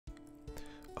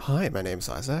Hi, my name's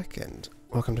Isaac and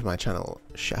welcome to my channel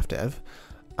ChefDev.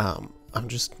 I'm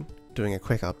just doing a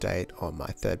quick update on my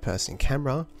third person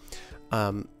camera.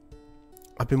 I've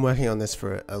been working on this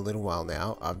for a little while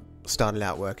now. I've started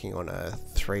out working on a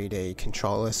 3D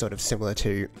controller, sort of similar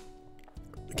to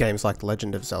games like The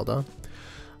Legend of Zelda.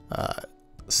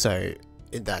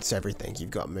 That's everything. You've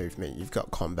got movement, you've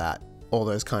got combat, all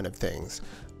those kind of things.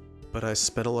 But I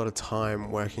spent a lot of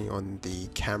time working on the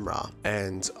camera,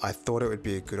 and I thought it would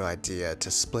be a good idea to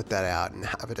split that out and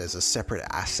have it as a separate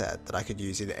asset that I could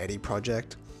use in any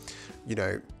project. You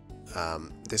know,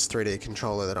 this 3D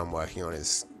controller that I'm working on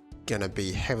is going to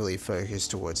be heavily focused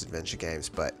towards adventure games,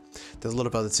 but there's a lot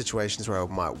of other situations where I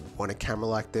might want a camera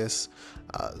like this.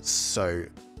 So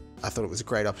I thought it was a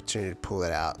great opportunity to pull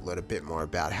that out, learn a bit more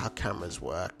about how cameras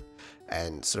work,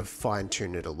 and sort of fine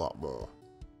tune it a lot more.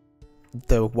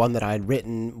 The one that I had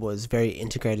written was very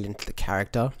integrated into the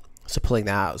character, so pulling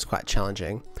that out was quite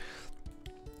challenging.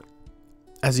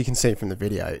 As you can see from the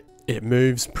video, it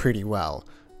moves pretty well.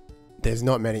 There's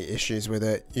not many issues with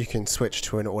it. You can switch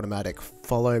to an automatic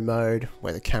follow mode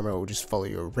where the camera will just follow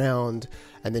you around,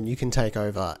 and then you can take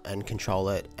over and control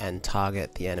it and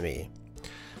target the enemy.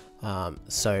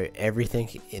 So everything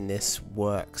in this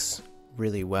works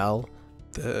really well.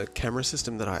 The camera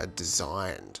system that I had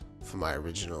designed for my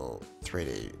original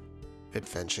 3D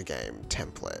adventure game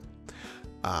template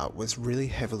was really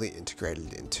heavily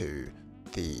integrated into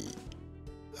the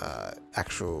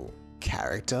actual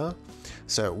character.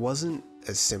 So it wasn't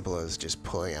as simple as just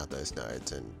pulling out those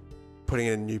nodes and putting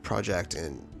in a new project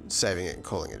and saving it and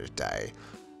calling it a day.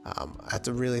 I had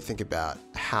to really think about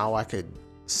how I could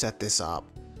set this up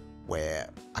where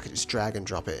I could just drag and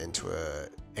drop it into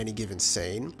any given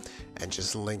scene and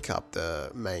just link up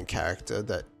the main character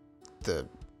that the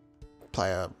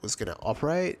player was going to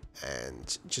operate,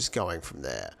 and just going from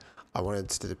there. I wanted it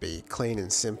to be clean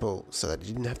and simple so that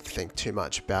you didn't have to think too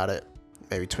much about it,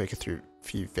 maybe tweak a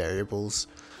few variables,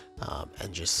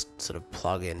 and just sort of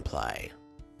plug and play.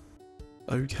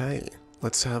 Okay,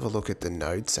 let's have a look at the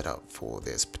node setup for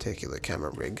this particular camera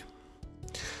rig.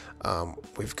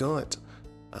 We've got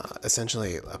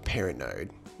essentially a parent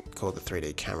node called the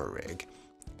 3D camera rig,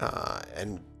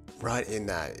 and right in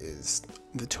that is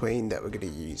the tween that we're going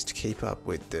to use to keep up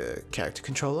with the character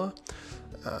controller,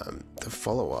 the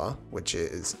follower, which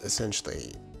is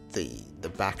essentially the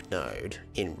back node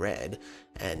in red.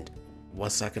 And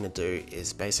what's that going to do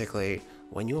is basically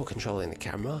when you're controlling the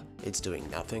camera, it's doing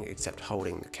nothing except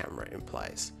holding the camera in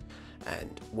place.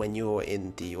 And when you're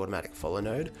in the automatic follow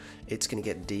node, it's going to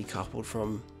get decoupled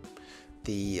from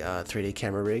the 3D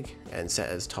camera rig and set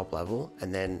as top level,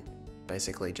 and then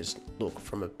basically just look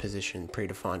from a position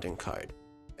predefined in code.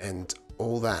 And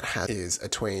all that has is a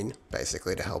tween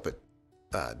basically to help it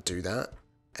do that,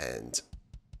 and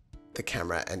the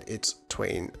camera and its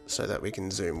tween so that we can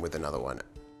zoom with another one.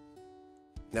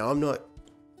 Now, I'm not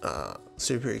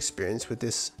super experienced with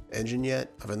this engine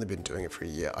yet. I've only been doing it for a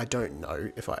year. I don't know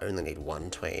if I only need one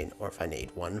tween or if I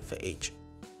need one for each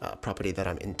property that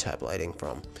I'm interpolating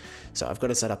from. So I've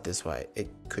got it set up this way. It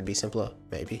could be simpler,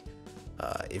 maybe.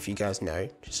 If you guys know,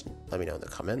 just let me know in the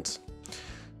comments.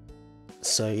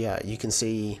 So yeah, you can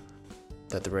see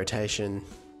that the rotation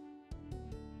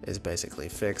is basically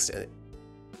fixed, and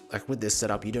like with this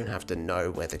setup, you don't have to know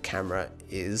where the camera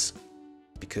is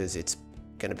because it's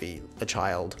going to be a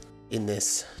child in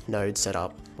this node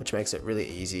setup, which makes it really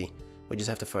easy. We just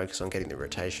have to focus on getting the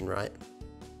rotation right.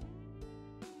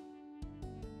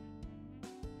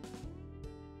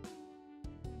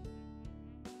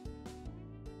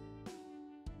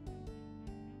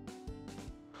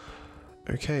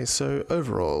 Okay, so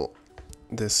overall,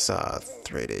 this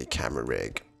 3D camera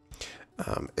rig,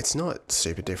 it's not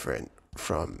super different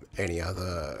from any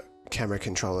other camera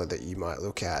controller that you might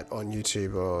look at on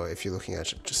YouTube, or if you're looking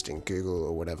at it just in Google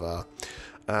or whatever.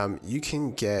 You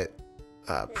can get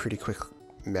pretty quick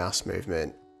mouse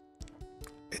movement.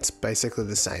 It's basically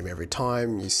the same every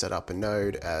time. You set up a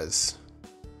node as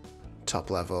top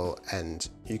level and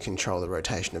you control the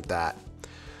rotation of that.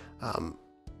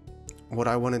 What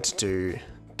I wanted to do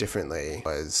differently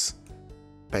was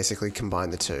basically combine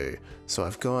the two. So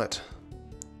I've got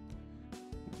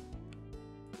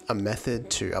a method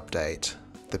to update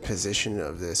the position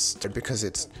of this because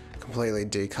it's completely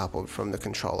decoupled from the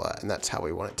controller, and that's how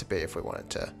we want it to be if we want it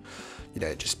to, you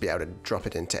know, just be able to drop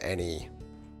it into any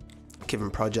given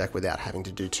project without having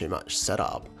to do too much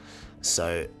setup.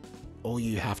 So all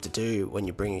you have to do when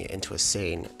you're bringing it into a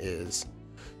scene is,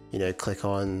 you know, click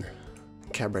on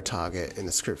camera target in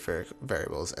the script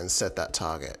variables and set that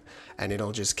target, and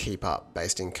it'll just keep up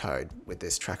based in code with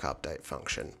this track update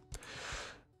function.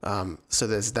 So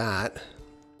there's that.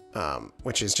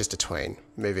 which is just a tween,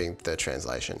 moving the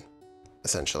translation,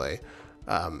 essentially.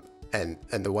 And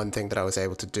the one thing that I was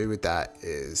able to do with that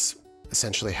is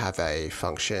essentially have a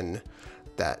function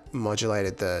that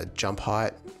modulated the jump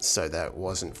height so that it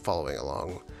wasn't following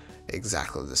along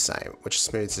exactly the same, which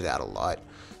smooths it out a lot.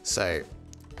 So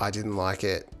I didn't like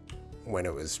it when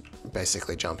it was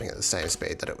basically jumping at the same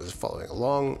speed that it was following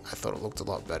along. I thought it looked a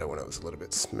lot better when it was a little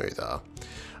bit smoother.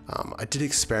 I did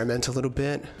experiment a little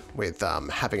bit with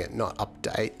having it not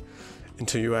update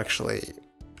until you actually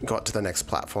got to the next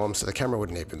platform, so the camera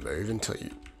wouldn't even move until you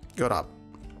got up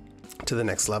to the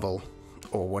next level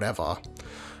or whatever.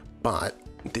 But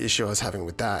the issue I was having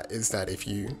with that is that if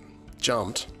you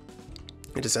jumped,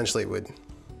 it essentially would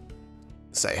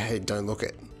say, hey, don't look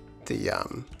at the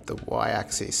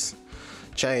y-axis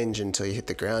change until you hit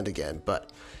the ground again.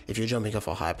 But if you're jumping off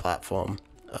a high platform,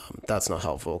 that's not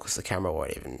helpful because the camera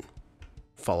won't even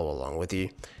follow along with you.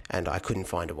 And I couldn't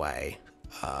find a way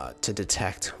to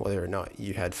detect whether or not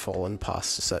you had fallen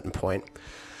past a certain point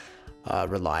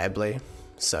reliably.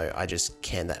 So I just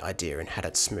canned that idea and had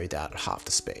it smooth out at half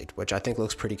the speed, which I think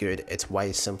looks pretty good. It's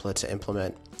way simpler to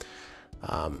implement.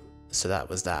 So that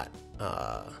was that.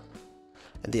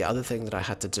 And the other thing that I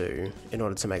had to do in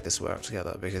order to make this work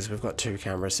together, because we've got two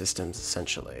camera systems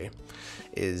essentially,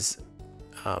 is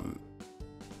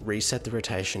reset the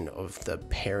rotation of the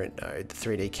parent node, the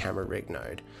 3D camera rig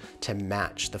node, to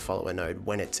match the follower node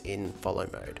when it's in follow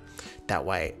mode. That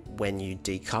way, when you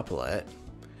decouple it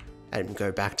and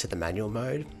go back to the manual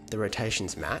mode, the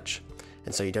rotations match,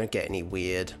 and so you don't get any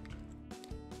weird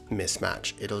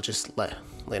mismatch. It'll just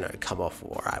come off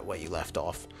right where you left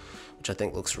off, which I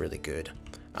think looks really good.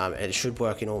 And it should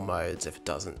work in all modes. If it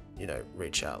doesn't,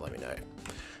 reach out, let me know.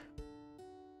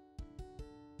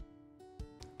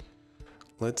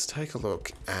 Let's take a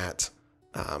look at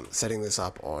setting this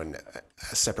up on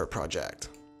a separate project.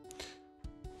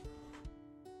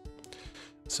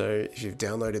 So if you've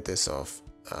downloaded this off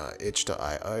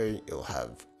itch.io, you'll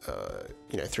have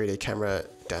 3D camera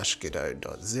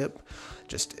 -godot.zip.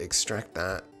 Just extract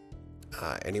that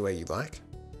any way you like.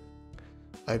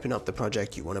 Open up the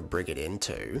project you want to bring it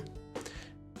into,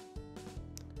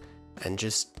 and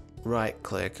just right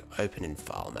click, open in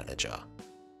File Manager.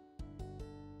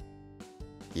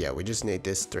 Yeah, we just need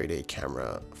this 3D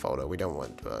camera folder. We don't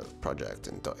want project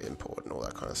and .import and all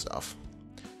that kind of stuff.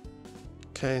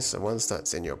 Okay, so once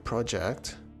that's in your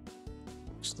project,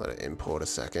 just let it import a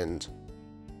second.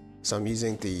 So I'm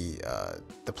using the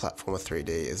Platformer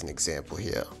 3D as an example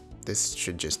here. This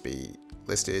should just be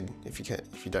listed. If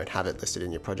you don't have it listed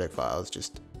in your project files,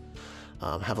 just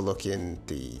have a look in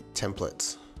the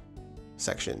templates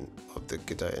section of the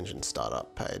Godot engine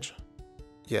startup page.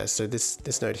 Yeah, so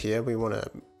this node here, we want to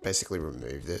basically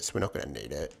remove this. We're not going to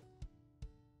need it.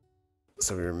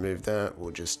 So we remove that.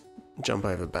 We'll just jump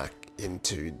over back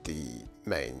into the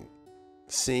main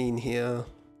scene here.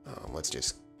 Let's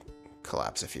just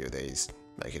collapse a few of these,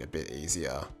 make it a bit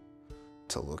easier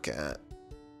to look at.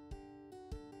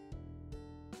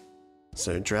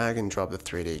 So drag and drop the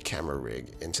 3D camera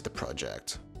rig into the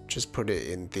project. Just put it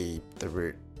in the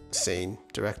root scene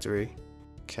directory.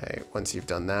 Okay, once you've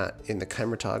done that, in the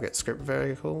camera target script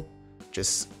variable,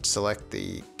 just select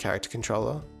the character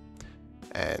controller.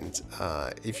 And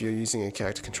if you're using a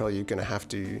character controller, you're going to have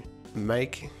to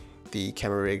make the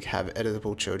camera rig have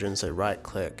editable children. So right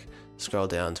click, scroll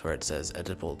down to where it says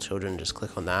Editable Children, just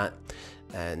click on that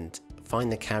and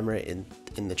find the camera in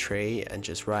the tree and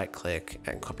just right click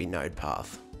and copy node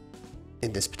path.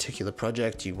 In this particular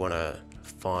project, you want to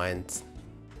find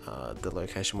the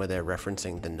location where they're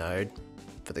referencing the node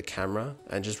for the camera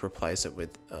and just replace it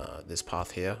with this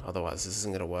path here. Otherwise this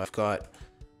isn't going to work. I've got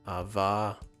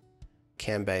var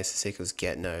cambase is equals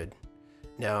get node.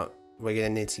 Now we're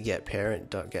going to need to get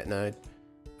parent.get node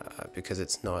because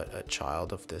it's not a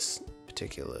child of this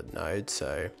particular node.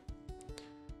 So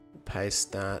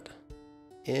paste that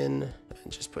in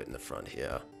and just put in the front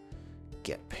here,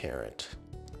 get parent.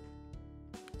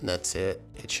 And that's it.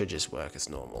 It should just work as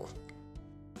normal.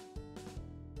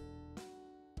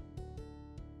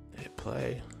 Hit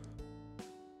play.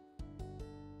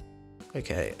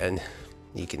 Okay, and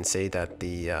you can see that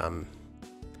the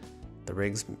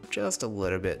rig's just a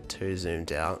little bit too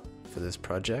zoomed out for this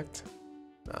project,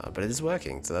 but it is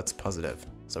working, so that's positive.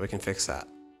 So we can fix that.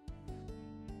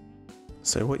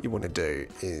 So what you want to do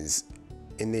is,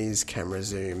 in these camera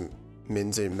zoom,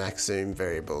 min zoom, max zoom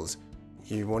variables,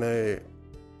 you want to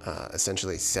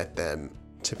essentially set them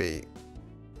to be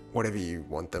whatever you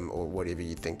want them or whatever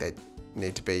you think they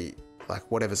need to be,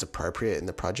 like whatever's appropriate in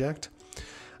the project.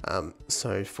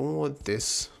 So for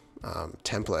this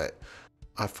template,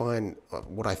 I find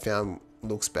what I found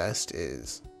looks best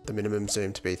is the minimum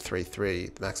zoom to be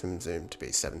 3.3, the maximum zoom to be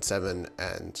 7.7,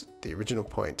 and the original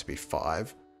point to be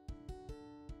 5.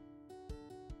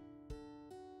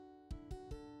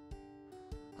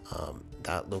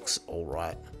 That looks all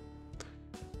right.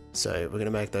 So we're going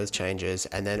to make those changes,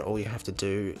 and then all you have to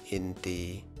do in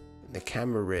the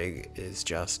camera rig is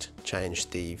just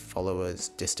change the follower's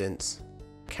distance,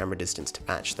 camera distance to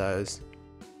match those.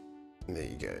 And there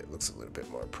you go, it looks a little bit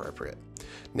more appropriate.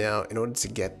 Now, in order to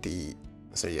get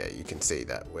so yeah, you can see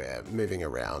that we're moving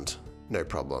around, no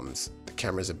problems. The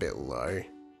camera's a bit low,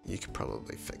 you could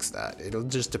probably fix that. It'll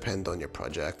just depend on your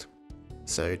project.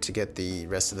 So to get the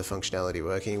rest of the functionality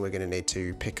working, we're going to need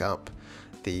to pick up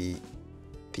the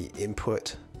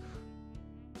input.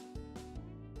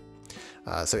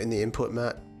 So in the input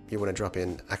mat, you want to drop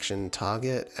in action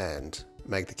target and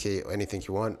make the key anything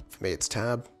you want. For me, it's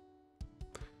tab,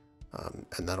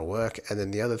 and that'll work. And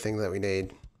then the other thing that we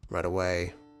need right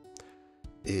away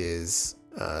is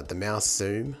the mouse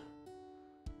zoom.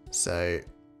 So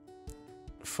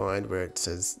find where it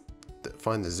says,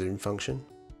 find the zoom function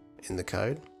in the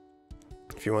code.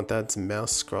 If you want that, it's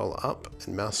mouse scroll up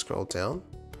and mouse scroll down.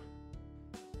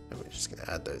 And we're just going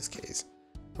to add those keys.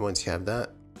 And once you have that,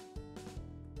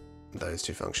 those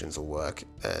two functions will work.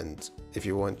 And if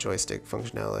you want joystick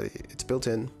functionality, it's built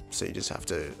in, so you just have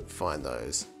to find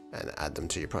those and add them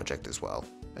to your project as well,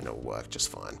 and it'll work just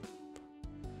fine.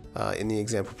 In the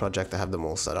example project, I have them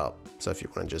all set up, so if you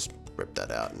want to just rip that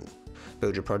out and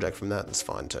build your project from that, that's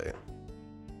fine too.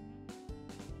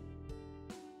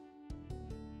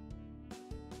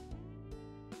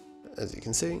 As you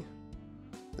can see,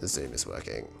 the zoom is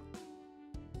working.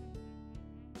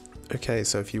 Okay,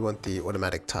 so if you want the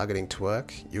automatic targeting to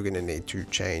work, you're going to need to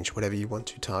change whatever you want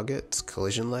to target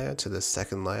collision layer to the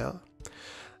second layer.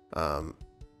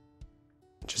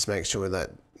 Just make sure that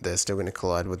they're still going to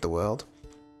collide with the world.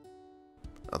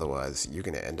 Otherwise, you're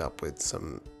going to end up with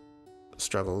some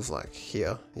struggles like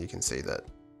here. You can see that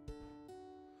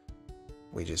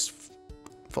we just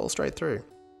fall straight through.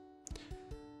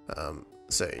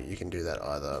 So you can do that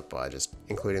either by just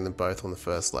including them both on the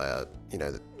first layer,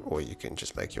 or you can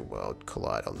just make your world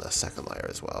collide on the second layer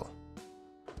as well.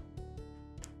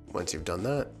 Once you've done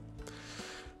that,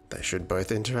 they should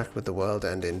both interact with the world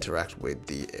and interact with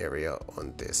the area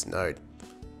on this node.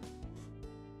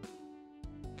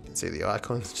 You can see the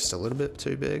icon's just a little bit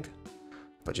too big,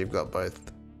 but you've got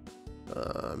both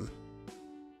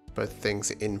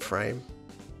things in frame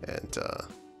and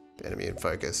the enemy in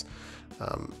focus.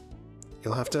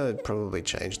 You'll have to probably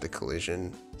change the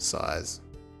collision size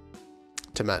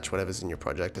to match whatever's in your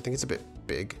project. I think it's a bit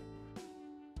big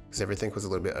because everything was a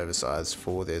little bit oversized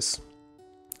for this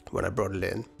when I brought it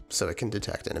in, so it can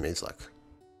detect enemies like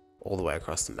all the way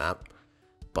across the map.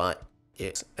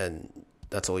 And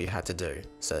that's all you had to do.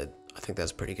 So I think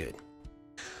that's pretty good.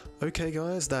 Okay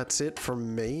guys, that's it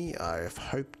from me. I've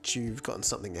hoped you've gotten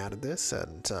something out of this,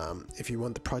 and if you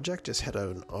want the project, just head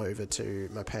on over to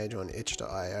my page on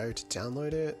itch.io to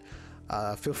download it.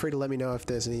 Feel free to let me know if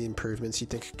there's any improvements you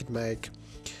think I could make.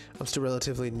 I'm still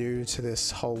relatively new to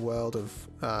this whole world of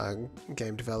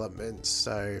game development,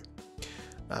 so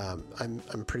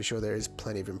I'm pretty sure there is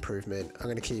plenty of improvement. I'm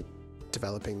going to keep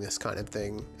developing this kind of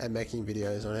thing and making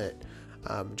videos on it,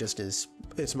 just as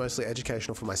it's mostly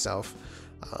educational for myself.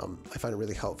 I find it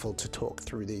really helpful to talk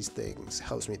through these things. It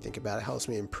helps me think about it, helps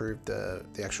me improve the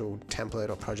actual template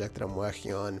or project that I'm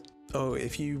working on. Oh,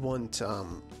 if you want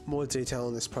more detail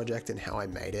on this project and how I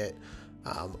made it,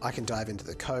 I can dive into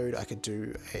the code. I could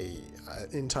do an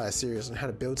entire series on how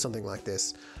to build something like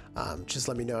this. Just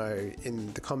let me know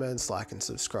in the comments, like and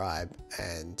subscribe,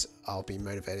 and I'll be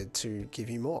motivated to give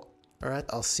you more. Alright,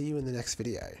 I'll see you in the next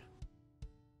video.